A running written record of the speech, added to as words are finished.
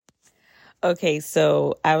Okay,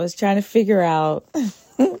 so I was trying to figure out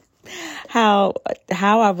how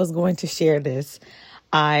I was going to share this.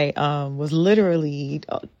 I was literally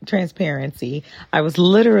transparency. I was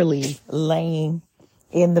literally laying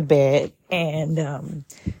in the bed and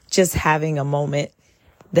just having a moment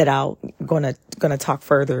that I'll gonna talk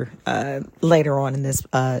further later on in this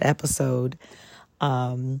episode.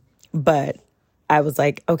 But I was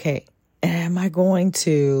like, okay, am I going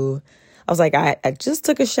to? I was like, I just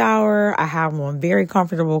took a shower. I have on very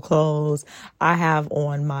comfortable clothes. I have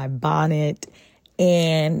on my bonnet,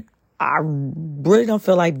 and I really don't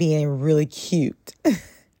feel like being really cute.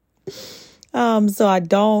 So I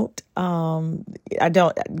don't,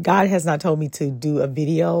 God has not told me to do a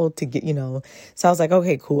video to get, so I was like,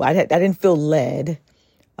 okay, cool. I didn't feel led,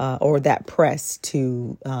 or that pressed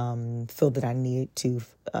to, feel that I needed to,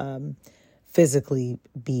 physically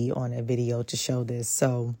be on a video to show this.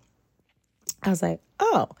 So I was like,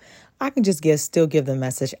 oh, I can just still give the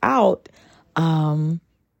message out,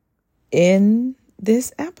 in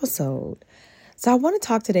this episode. So I want to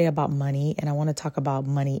talk today about money, and I want to talk about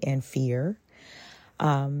money and fear.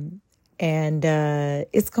 And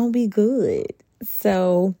it's going to be good.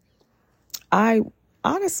 So I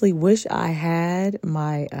honestly wish I had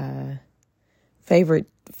my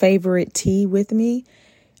favorite tea with me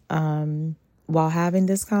while having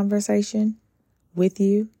this conversation with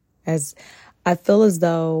you, as I feel as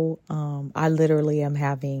though I literally am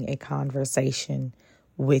having a conversation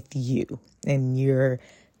with you and you're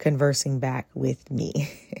conversing back with me.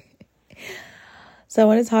 So I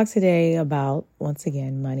want to talk today about, once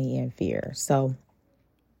again, money and fear. So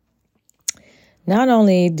not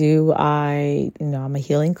only do I'm a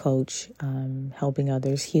healing coach, helping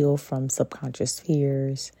others heal from subconscious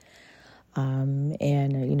fears. I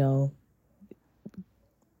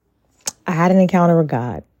had an encounter with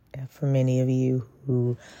God. For many of you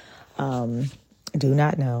who do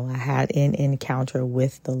not know, I had an encounter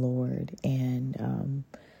with the Lord, and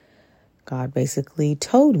God basically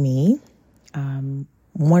told me,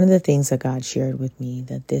 one of the things that God shared with me,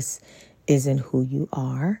 that this isn't who you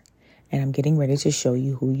are, and I'm getting ready to show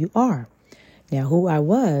you who you are. Now, who I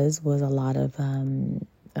was a lot of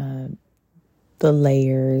the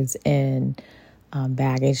layers and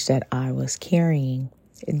baggage that I was carrying,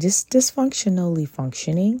 just dysfunctionally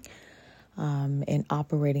functioning, and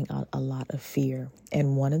operating out a lot of fear.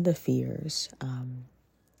 And one of the fears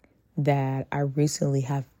that I recently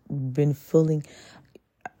have been feeling,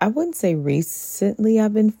 I wouldn't say recently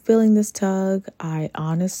I've been feeling this tug. I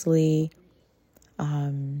honestly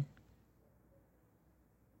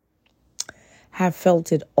have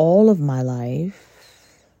felt it all of my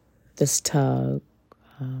life, this tug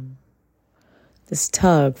from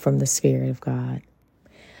the Spirit of God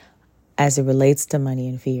as it relates to money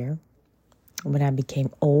and fear. When I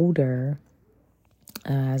became older,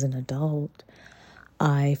 as an adult,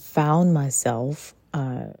 I found myself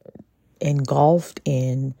engulfed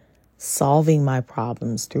in solving my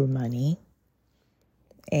problems through money.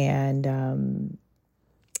 And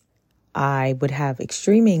I would have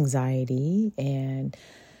extreme anxiety. And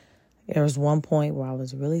there was one point where I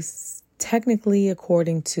was really technically,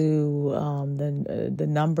 according to the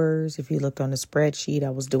numbers, if you looked on the spreadsheet,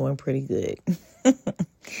 I was doing pretty good.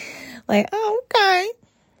 Like, oh, okay.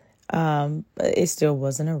 But it still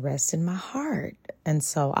wasn't a rest in my heart. And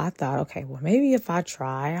so I thought, okay, well, maybe if I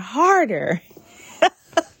try harder.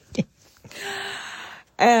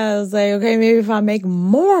 And I was like, okay, maybe if I make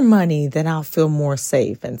more money, then I'll feel more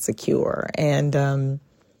safe and secure. And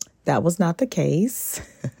that was not the case.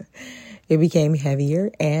 It became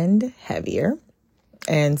heavier and heavier.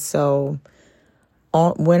 And so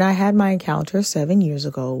when I had my encounter 7 years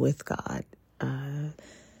ago with God,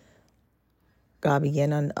 God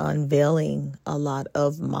began unveiling a lot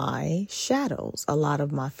of my shadows, a lot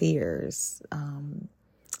of my fears,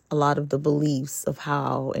 a lot of the beliefs of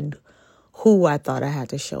how and who I thought I had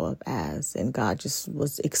to show up as. And God just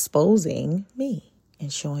was exposing me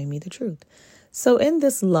and showing me the truth. So in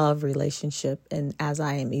this love relationship, and as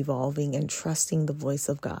I am evolving and trusting the voice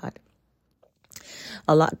of God,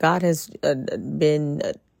 God has been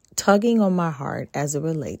tugging on my heart as it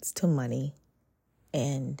relates to money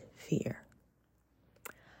and fear.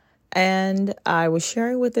 And I was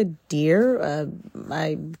sharing with a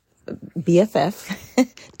my BFF.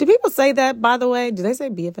 Do people say that, by the way? Do they say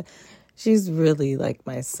BFF? She's really like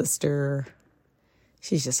my sister.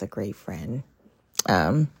 She's just a great friend.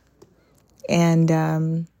 And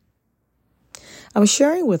I was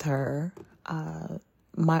sharing with her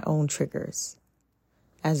my own triggers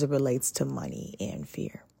as it relates to money and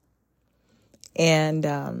fear. And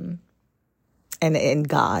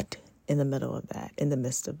God in the middle of that, in the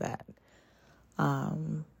midst of that.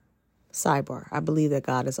 Sidebar. I believe that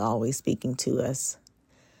God is always speaking to us.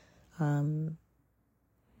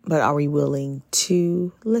 But are we willing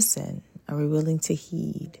to listen? Are we willing to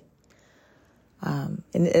heed? And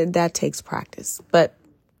that takes practice. But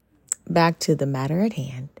back to the matter at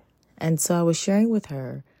hand. And so I was sharing with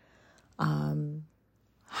her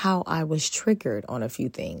how I was triggered on a few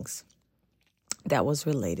things that was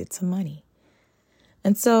related to money.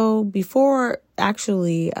 And so before I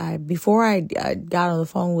got on the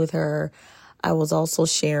phone with her, I was also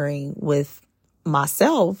sharing with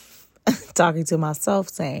myself, talking to myself,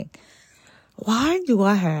 saying, why do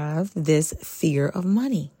I have this fear of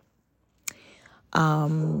money?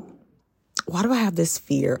 Why do I have this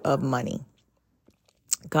fear of money?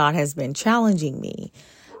 God has been challenging me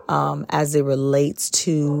as it relates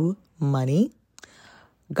to money.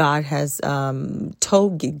 God has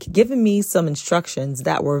given me some instructions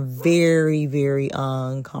that were very, very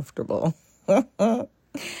uncomfortable.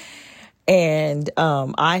 And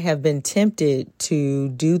I have been tempted to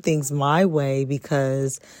do things my way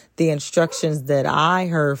because the instructions that I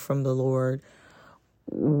heard from the Lord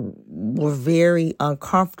were very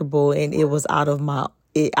uncomfortable, and it was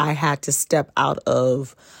I had to step out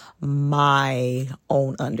of my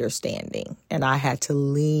own understanding, and I had to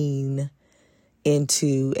lean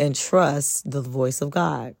into and trust the voice of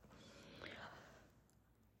God.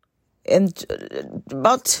 And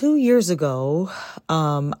about 2 years ago,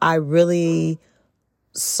 I really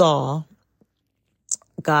saw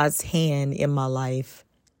God's hand in my life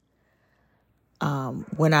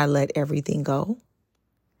when I let everything go,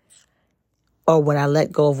 or when I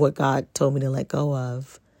let go of what God told me to let go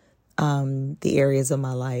of, the areas of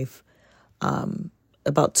my life.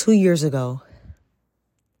 About 2 years ago,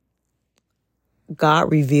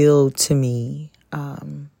 God revealed to me that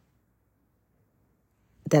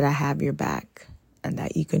I have your back and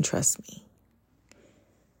that you can trust me.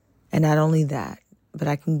 And not only that, but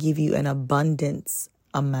I can give you an abundance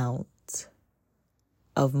amount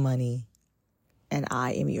of money, and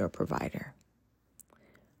I am your provider.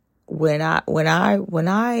 When I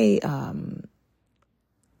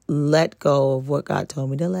let go of what God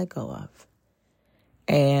told me to let go of,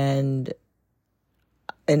 and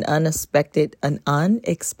an unexpected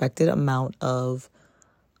amount of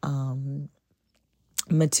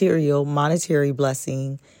monetary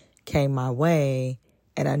blessing came my way,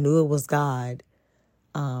 and I knew it was God.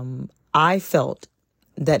 I felt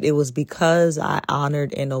that it was because I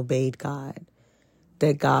honored and obeyed God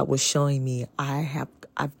that God was showing me I've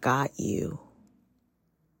got you.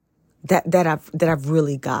 That I've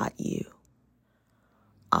really got you.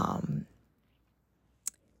 And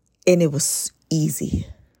it was easy.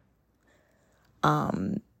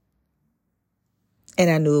 And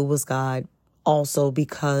I knew it was God also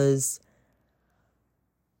because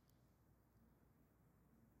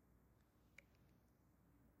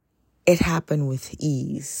it happened with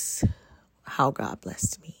ease, how God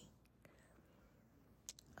blessed me.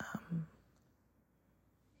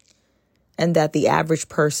 And that the average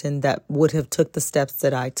person that would have took the steps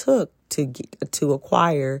that I took to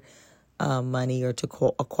acquire money or to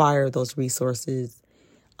acquire those resources,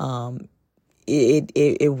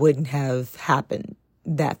 it wouldn't have happened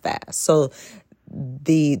that fast. So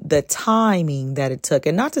the timing that it took,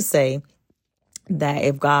 and not to say that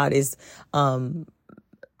if God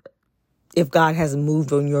has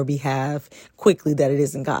moved on your behalf quickly, that it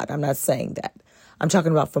isn't God. I'm not saying that. I'm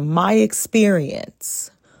talking about from my experience.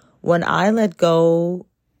 When I let go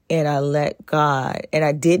and I let God, and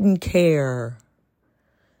I didn't care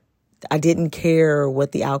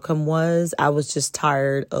what the outcome was. I was just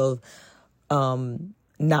tired of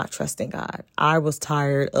not trusting God. I was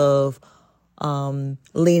tired of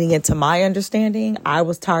leaning into my understanding. I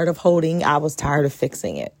was tired of holding. I was tired of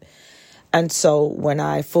fixing it. And so when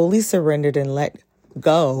I fully surrendered and let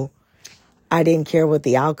go, I didn't care what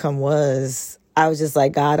the outcome was. I was just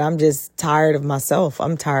like, God, I'm just tired of myself.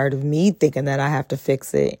 I'm tired of me thinking that I have to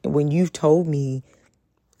fix it when you've told me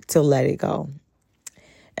to let it go.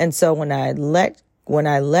 And so when I let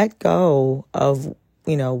go of,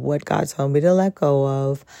 what God told me to let go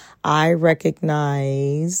of, I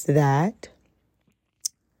recognized that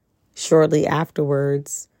shortly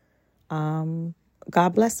afterwards, God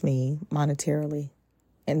blessed me monetarily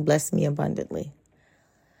and blessed me abundantly.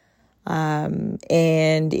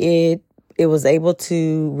 And it was able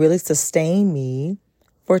to really sustain me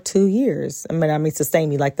for 2 years. Sustain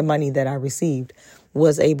me, like the money that I received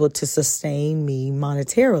was able to sustain me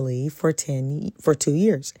monetarily for 2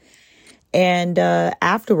 years. And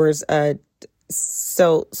afterwards,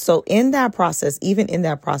 so in that process, even in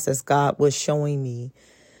that process, God was showing me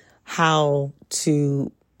how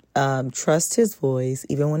to trust his voice,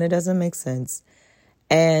 even when it doesn't make sense,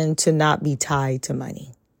 and to not be tied to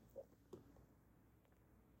money.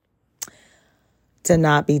 To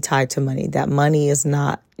not be tied to money. That money is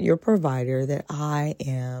not your provider, that I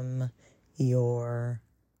am your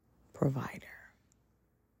provider.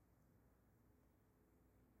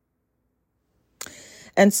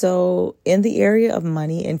 And so in the area of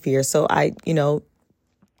money and fear, so and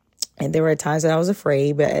there were times that I was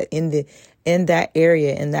afraid, but in that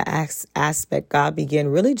area, in that aspect, God began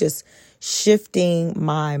really just shifting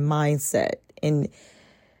my mindset. And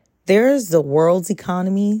there's the world's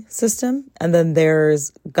economy system, and then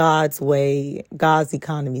there's God's way, God's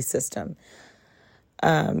economy system.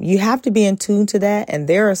 You have to be in tune to that, and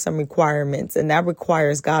there are some requirements, and that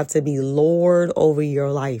requires God to be Lord over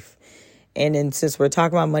your life. And then since we're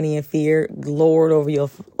talking about money and fear, Lord over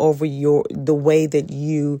the way that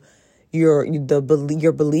your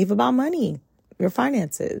belief about money, your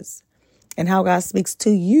finances, and how God speaks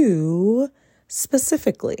to you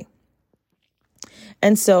specifically.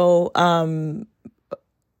 And so,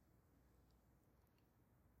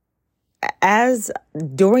 as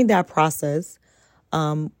during that process,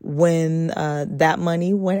 when that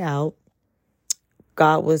money went out,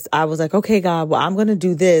 I was like, okay, God, well, I'm going to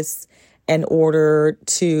do this in order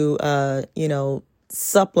to,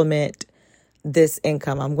 supplement this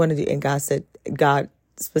income. I'm going to do, and God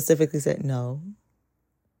specifically said, no,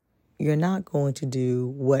 you're not going to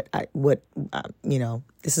do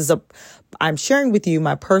I'm sharing with you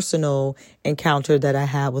my personal encounter that I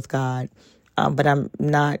had with God. But I'm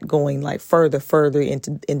not going like further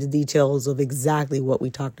into details of exactly what we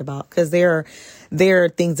talked about, because there are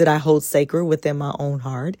things that I hold sacred within my own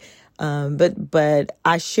heart. But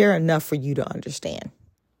I share enough for you to understand.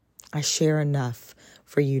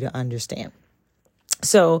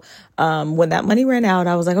 So, when that money ran out,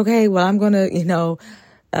 I was like, okay, well, I'm going to,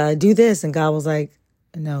 do this. And God was like,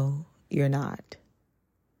 no, you're not.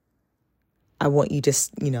 I want you to,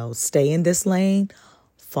 stay in this lane,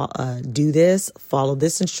 do this, follow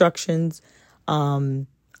this instructions. I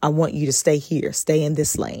want you to stay here, stay in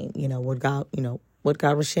this lane, what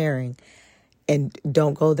God was sharing, and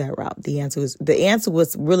don't go that route. The answer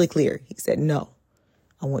was really clear. He said, no,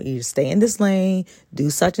 I want you to stay in this lane, do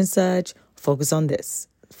such and such, focus on this.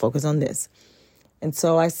 And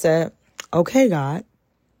so I said, okay, God.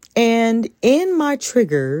 And in my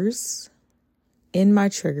triggers,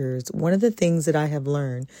 one of the things that I have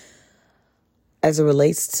learned as it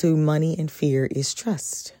relates to money and fear is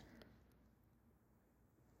trust.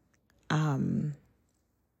 The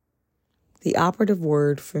operative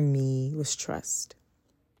word for me was trust.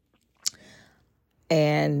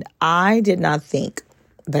 And I did not think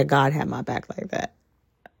that God had my back like that.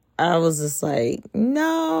 I was just like,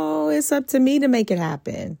 no, it's up to me to make it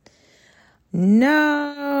happen.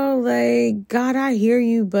 No, like, God, I hear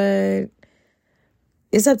you, but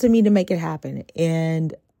it's up to me to make it happen.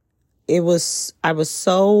 And I was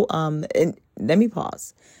so, and let me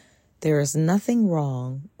pause. There is nothing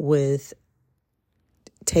wrong with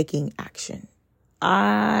taking action.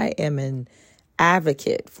 I am an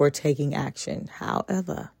advocate for taking action.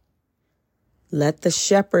 However, let the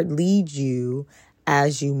shepherd lead you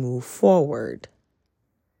as you move forward.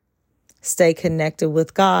 Stay connected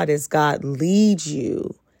with God as God leads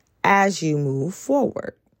you as you move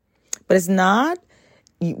forward. But it's not,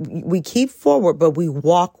 we keep forward, but we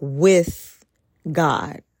walk with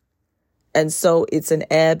God. And so it's an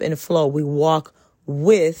ebb and flow. We walk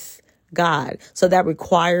with God. So that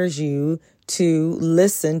requires you to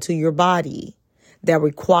listen to your body. That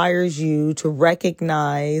requires you to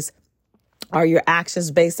recognize, are your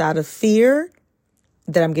actions based out of fear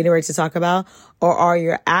that I'm getting ready to talk about, or are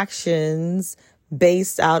your actions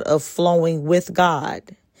based out of flowing with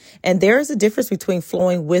God? And there is a difference between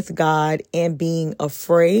flowing with God and being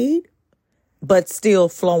afraid, but still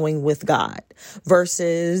flowing with God,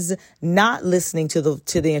 versus not listening to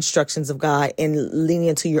the instructions of God and leaning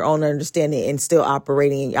into your own understanding and still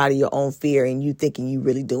operating out of your own fear and you thinking you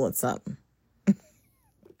really doing something.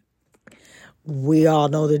 We all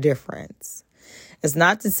know the difference. It's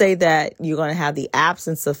not to say that you're going to have the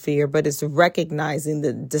absence of fear, but it's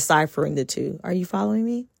recognizing deciphering the two. Are you following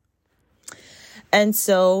me? And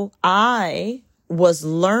so I was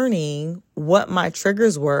learning what my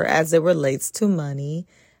triggers were as it relates to money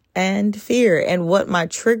and fear. And what my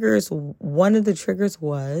one of the triggers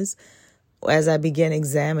was, as I began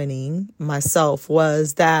examining myself,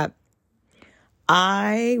 was that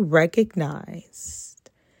I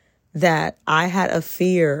recognized that I had a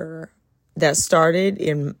fear that started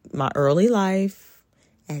in my early life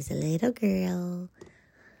as a little girl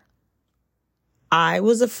I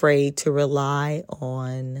was afraid to rely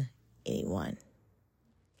on anyone.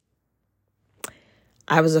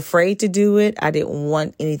 I was afraid to do it. I didn't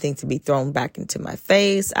want anything to be thrown back into my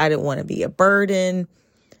face. I didn't want to be a burden.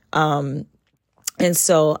 And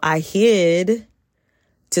so I hid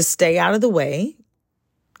to stay out of the way.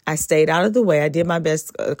 I stayed out of the way. I did my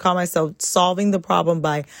best, call myself solving the problem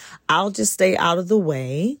by I'll just stay out of the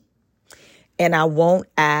way and I won't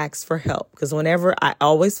ask for help. Because whenever I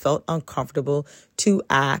always felt uncomfortable to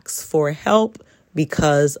ask for help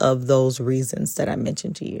because of those reasons that I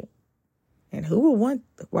mentioned to you. And who will want,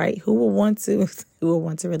 right? Who will want to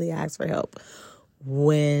really ask for help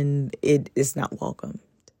when it is not welcome?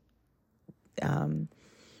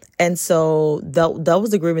 And so that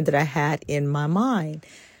was the agreement that I had in my mind.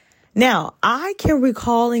 Now, I can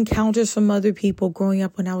recall encounters from other people growing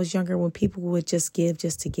up when I was younger, when people would just give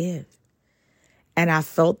just to give. And I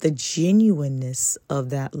felt the genuineness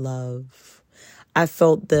of that love. I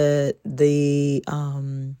felt the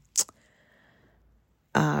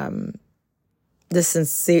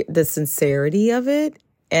sincerity of it.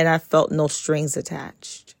 And I felt no strings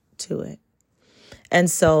attached to it. And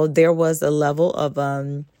so there was a level of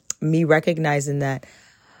me recognizing that.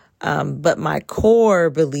 But my core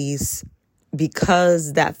beliefs,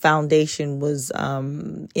 because that foundation was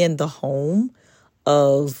in the home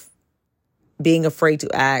of being afraid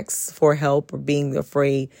to ask for help or being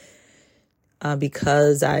afraid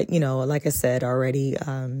because I, like I said already,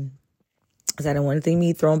 because I didn't want anything to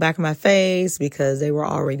be thrown back in my face, because they were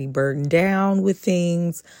already burdened down with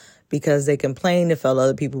things, because they complained and felt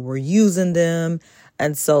other people were using them.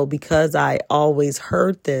 And so because I always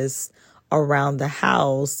heard this around the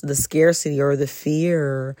house, the scarcity or the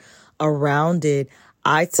fear around it,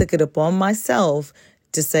 I took it upon myself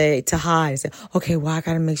to hide, say, okay, well, I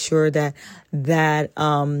got to make sure that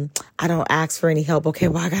I don't ask for any help. Okay,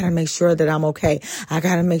 well, I got to make sure that I'm okay. I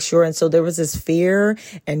got to make sure. And so there was this fear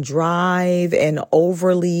and drive and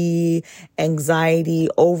overly anxiety,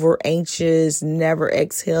 over anxious, never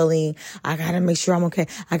exhaling. I got to make sure I'm okay.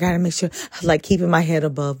 I got to make sure, like keeping my head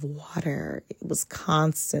above water. It was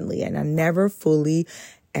constantly, and I never fully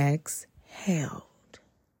exhaled.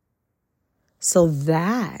 So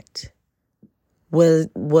that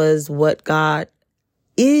was what God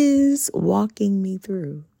is walking me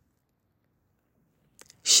through,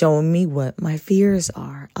 showing me what my fears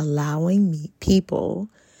are, allowing me people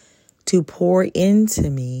to pour into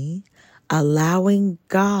me, allowing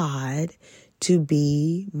God to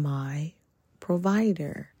be my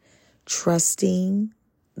provider, trusting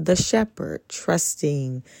the shepherd,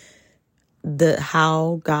 trusting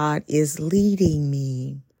how God is leading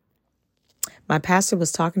me. My pastor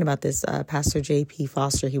was talking about this, Pastor J.P.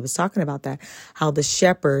 Foster. He was talking about that, how the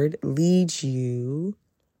shepherd leads you,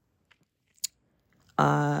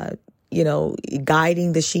 guiding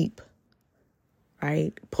the sheep,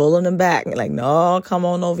 right? Pulling them back. Like, no, come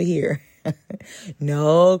on over here.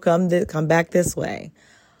 No, come back this way.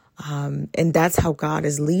 And that's how God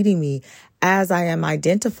is leading me as I am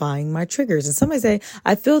identifying my triggers. And somebody say,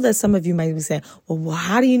 I feel that some of you might be saying, well,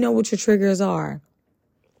 how do you know what your triggers are?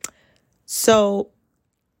 So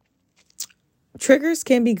triggers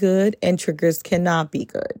can be good and triggers cannot be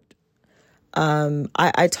good.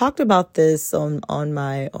 I talked about this on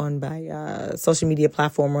my social media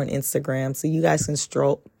platform on Instagram, so you guys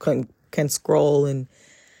can scroll and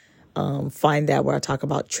find that, where I talk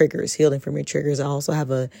about triggers, healing from your triggers. I also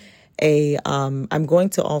have I'm going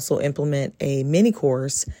to also implement a mini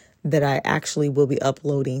course that I actually will be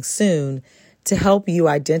uploading soon to help you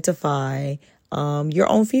identify your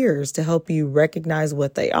own fears, to help you recognize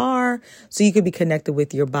what they are, so you could be connected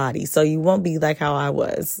with your body. So you won't be like how I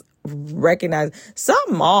was, recognize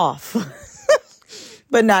something off,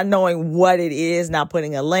 but not knowing what it is, not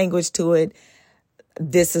putting a language to it.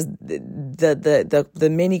 This is the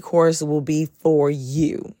mini course will be for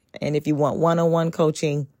you. And if you want one-on-one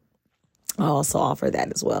coaching, I'll also offer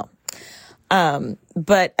that as well.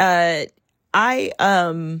 But I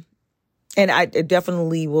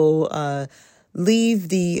definitely will leave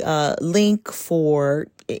the link for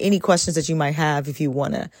any questions that you might have. If you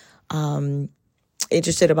want to,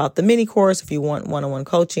 interested about the mini course, if you want one-on-one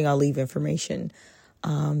coaching, I'll leave information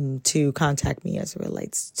to contact me as it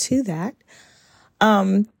relates to that.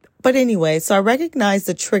 But anyway, so I recognize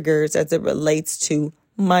the triggers as it relates to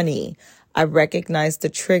money. I recognize the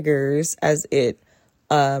triggers as it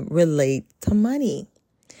relate to money.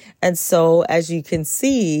 And so as you can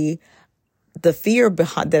see, the fear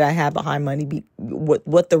that I had behind money,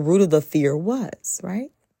 what the root of the fear was,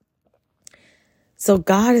 right? So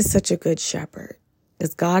God is such a good shepherd,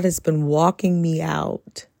 because God has been walking me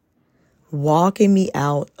out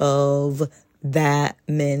of that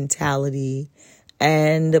mentality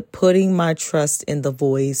and putting my trust in the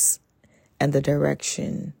voice and the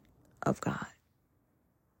direction of God.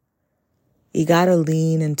 You got to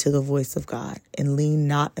lean into the voice of God and lean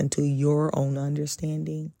not into your own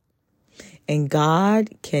understanding. And God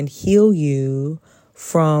can heal you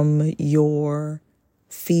from your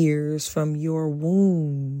fears, from your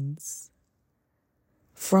wounds,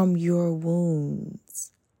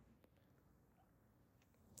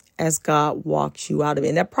 as God walks you out of it.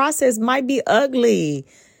 And that process might be ugly.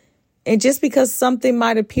 And just because something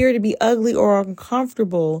might appear to be ugly or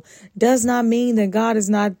uncomfortable does not mean that God is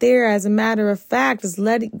not there. As a matter of fact,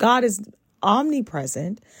 God is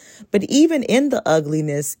omnipresent. But even in the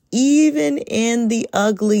ugliness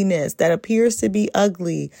that appears to be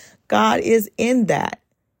ugly, God is in that.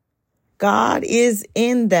 God is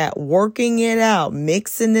in that, working it out,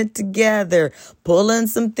 mixing it together, pulling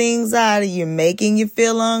some things out of you, making you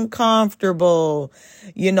feel uncomfortable,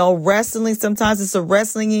 wrestling. Sometimes it's a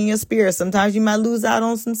wrestling in your spirit. Sometimes you might lose out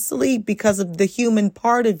on some sleep because of the human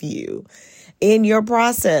part of you in your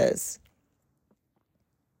process.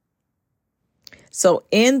 So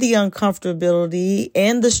in the uncomfortability,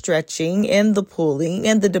 in the stretching, in the pulling,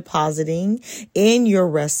 in the depositing, in your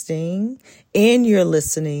resting, in your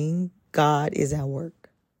listening, God is at work.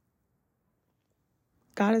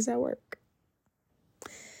 God is at work.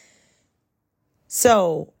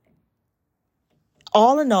 So,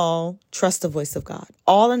 all in all, trust the voice of God.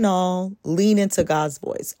 All in all, lean into God's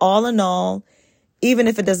voice. All in all, even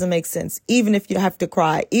if it doesn't make sense, even if you have to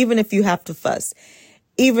cry, even if you have to fuss,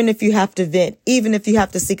 even if you have to vent, even if you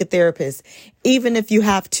have to seek a therapist, even if you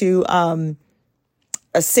have to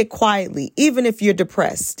sit quietly, even if you're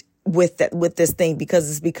depressed with this thing because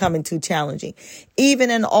it's becoming too challenging.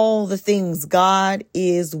 Even in all the things, God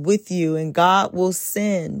is with you, and God will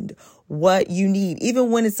send what you need.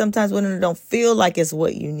 Even when sometimes when it don't feel like it's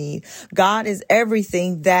what you need, God is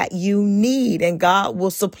everything that you need, and God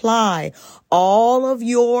will supply all of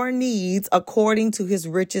your needs according to his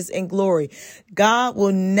riches and glory. God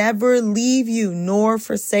will never leave you nor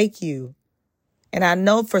forsake you. And I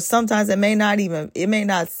know for sometimes it may not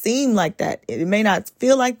seem like that. It may not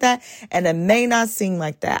feel like that. And it may not seem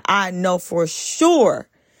like that. I know for sure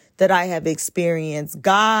that I have experienced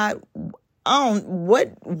God.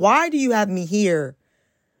 Why do you have me here?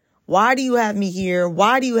 Why do you have me here?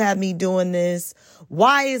 Why do you have me doing this?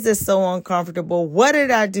 Why is this so uncomfortable? What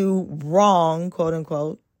did I do wrong, quote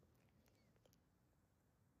unquote?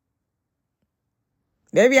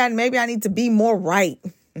 Maybe I need to be more right.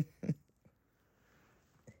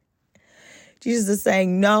 Jesus is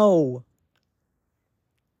saying, no.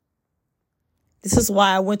 This is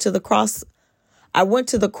why I went to the cross. I went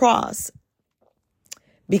to the cross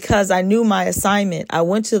because I knew my assignment. I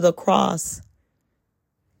went to the cross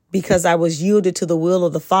because I was yielded to the will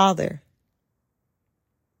of the Father.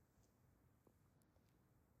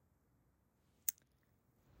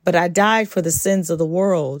 But I died for the sins of the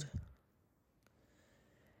world.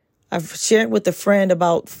 I've shared with a friend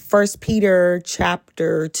about 1 Peter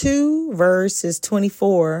chapter 2, verses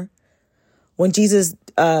 24, when Jesus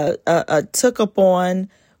took upon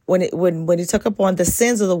when he took upon the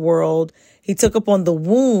sins of the world, he took upon the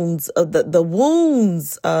wounds of the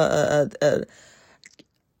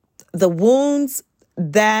wounds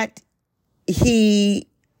that he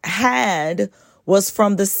had was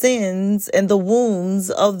from the sins and the wounds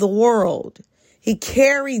of the world. He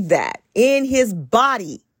carried that in his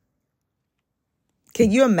body. Can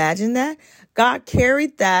you imagine that? God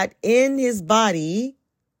carried that in his body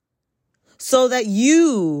so that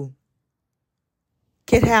you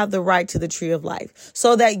could have the right to the tree of life,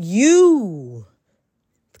 so that you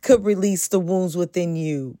could release the wounds within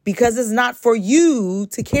you, because it's not for you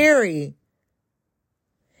to carry.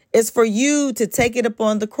 It's for you to take it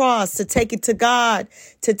upon the cross, to take it to God,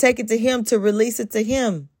 to take it to him, to release it to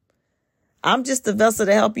him. I'm just the vessel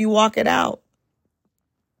to help you walk it out.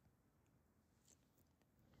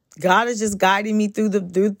 God is just guiding me through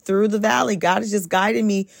the valley. God is just guiding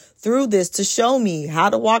me through this to show me how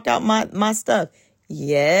to walk out my stuff.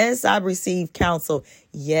 Yes, I've received counsel.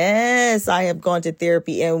 Yes, I have gone to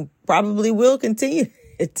therapy and probably will continue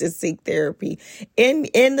to seek therapy in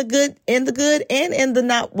the good and in the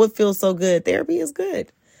not what feels so good. Therapy is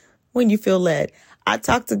good when you feel led. I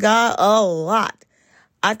talk to God a lot.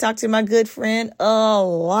 I talk to my good friend a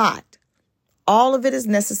lot. All of it is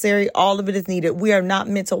necessary. All of it is needed. We are not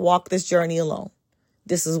meant to walk this journey alone.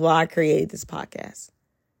 This is why I created this podcast.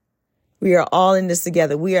 We are all in this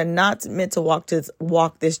together. We are not meant to walk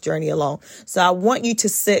this journey alone. So I want you to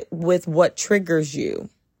sit with what triggers you.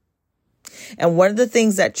 And one of the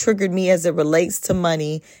things that triggered me as it relates to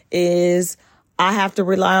money is I have to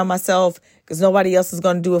rely on myself because nobody else is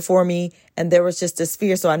going to do it for me. And there was just this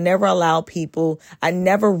fear. So I never allowed people. I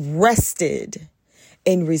never rested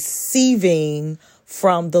in receiving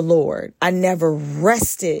from the Lord. I never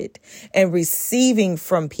rested in receiving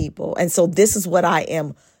from people. And so this is what I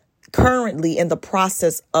am currently in the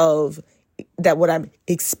process of, that what I'm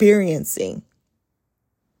experiencing.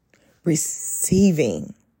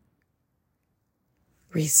 Receiving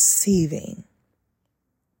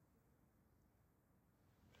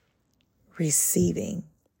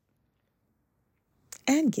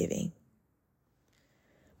and giving.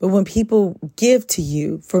 But when people give to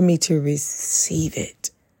you, for me to receive it,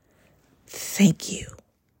 thank you.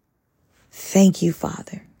 Thank you,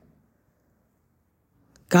 Father.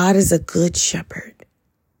 God is a good shepherd.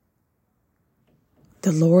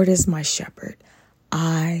 The Lord is my shepherd.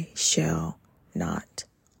 I shall not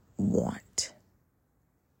want.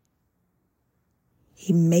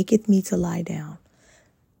 He maketh me to lie down.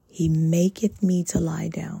 He maketh me to lie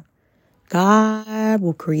down. God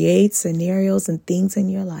will create scenarios and things in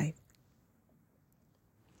your life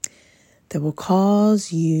that will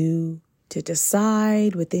cause you to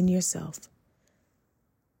decide within yourself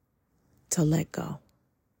to let go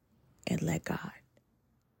and let God.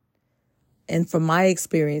 And from my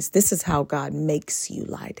experience, this is how God makes you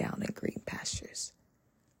lie down in green pastures.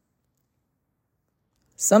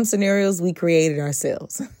 Some scenarios we created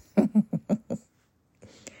ourselves.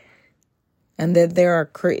 And that there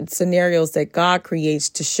are scenarios that God creates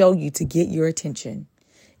to show you, to get your attention.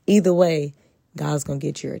 Either way, God's going to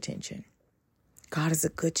get your attention. God is a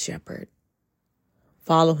good shepherd.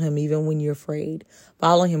 Follow him even when you're afraid.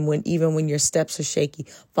 Follow him even when your steps are shaky.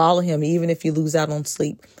 Follow him even if you lose out on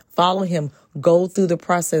sleep. Follow him. Go through the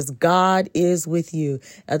process. God is with you.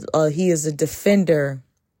 He is a defender.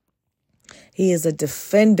 He is a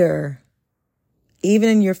defender, even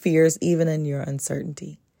in your fears, even in your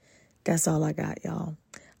uncertainty. That's all I got, y'all.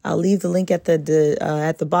 I'll leave the link at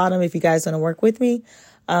the bottom if you guys want to work with me.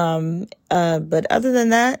 But other than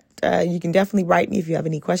that, you can definitely write me if you have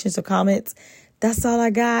any questions or comments. That's all I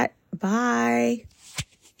got. Bye.